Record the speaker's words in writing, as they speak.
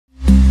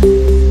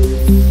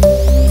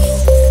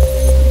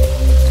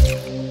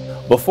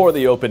Before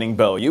the opening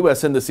bell,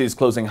 U.S. indices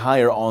closing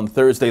higher on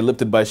Thursday,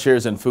 lifted by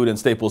shares in food and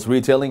staples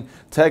retailing,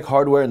 tech,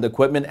 hardware and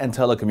equipment, and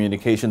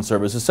telecommunication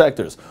services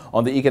sectors.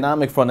 On the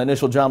economic front,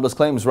 initial jobless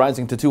claims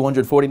rising to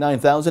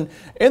 249,000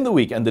 in the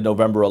week ended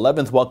November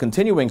 11th, while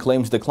continuing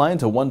claims declined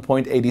to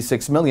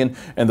 1.86 million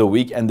in the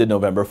week ended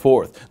November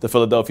 4th. The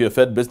Philadelphia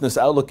Fed Business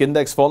Outlook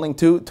Index falling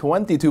to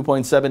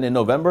 22.7 in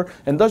November,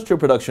 industrial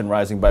production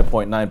rising by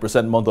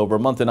 0.9% month over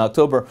month in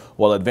October,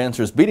 while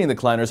advancers beating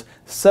decliners.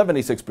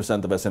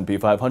 76% of S&P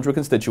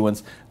 500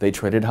 constituents, they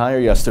traded higher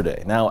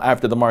yesterday. Now,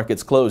 after the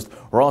markets closed,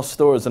 Ross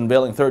Stores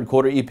unveiling third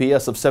quarter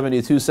EPS of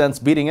 72 cents,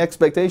 beating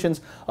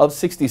expectations of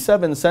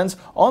 67 cents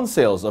on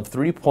sales of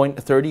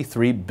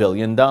 $3.33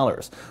 billion.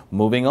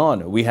 Moving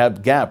on, we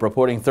have Gap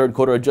reporting third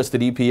quarter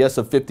adjusted EPS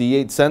of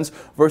 58 cents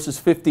versus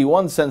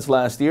 51 cents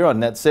last year on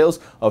net sales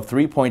of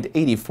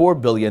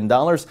 $3.84 billion.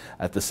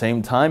 At the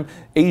same time,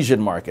 Asian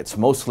markets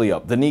mostly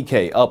up. The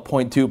Nikkei up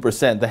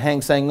 0.2%, the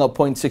Hang Seng up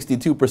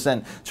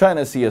 0.62%,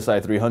 China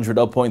CSI 300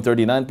 up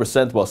 0.39%,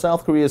 while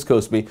South Korea's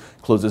Kospi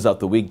closes out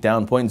the week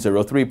down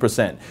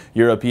 0.03%.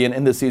 European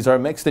indices are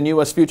mixed, and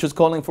U.S. futures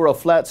calling for a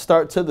flat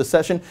start to the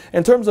session.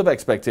 In terms of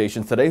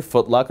expectations today,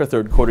 Foot Locker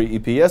third quarter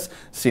EPS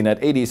seen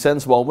at 80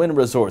 cents, while Wynn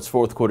Resorts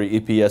fourth quarter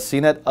EPS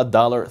seen at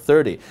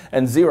 $1.30,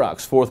 and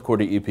Xerox fourth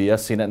quarter EPS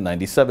seen at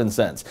 97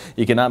 cents.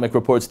 Economic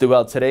reports due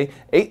out today,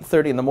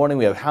 8:30 in the morning.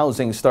 We have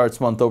housing starts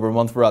month over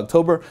month for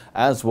October,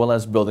 as well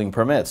as building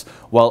permits.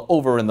 While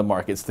over in the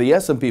markets, the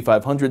S&P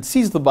 500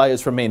 sees the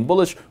bias remain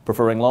bullish,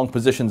 preferring long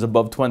positions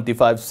above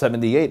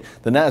 25.78.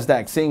 The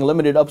Nasdaq seeing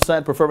limited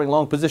upside, preferring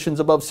long positions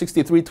above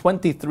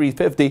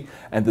 63.2350,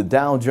 and the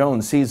Dow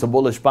Jones sees a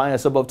bullish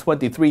bias above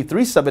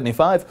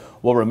 23.375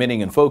 while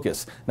remaining in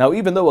focus. Now,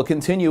 even though a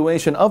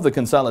continuation of the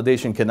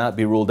consolidation cannot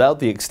be ruled out,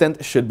 the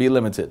extent should be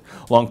limited.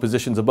 Long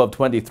positions above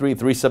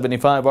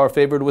 23.375 are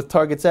favored, with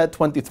targets at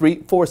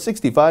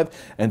 23.465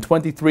 and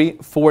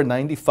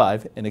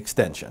 23.495 in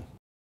extension.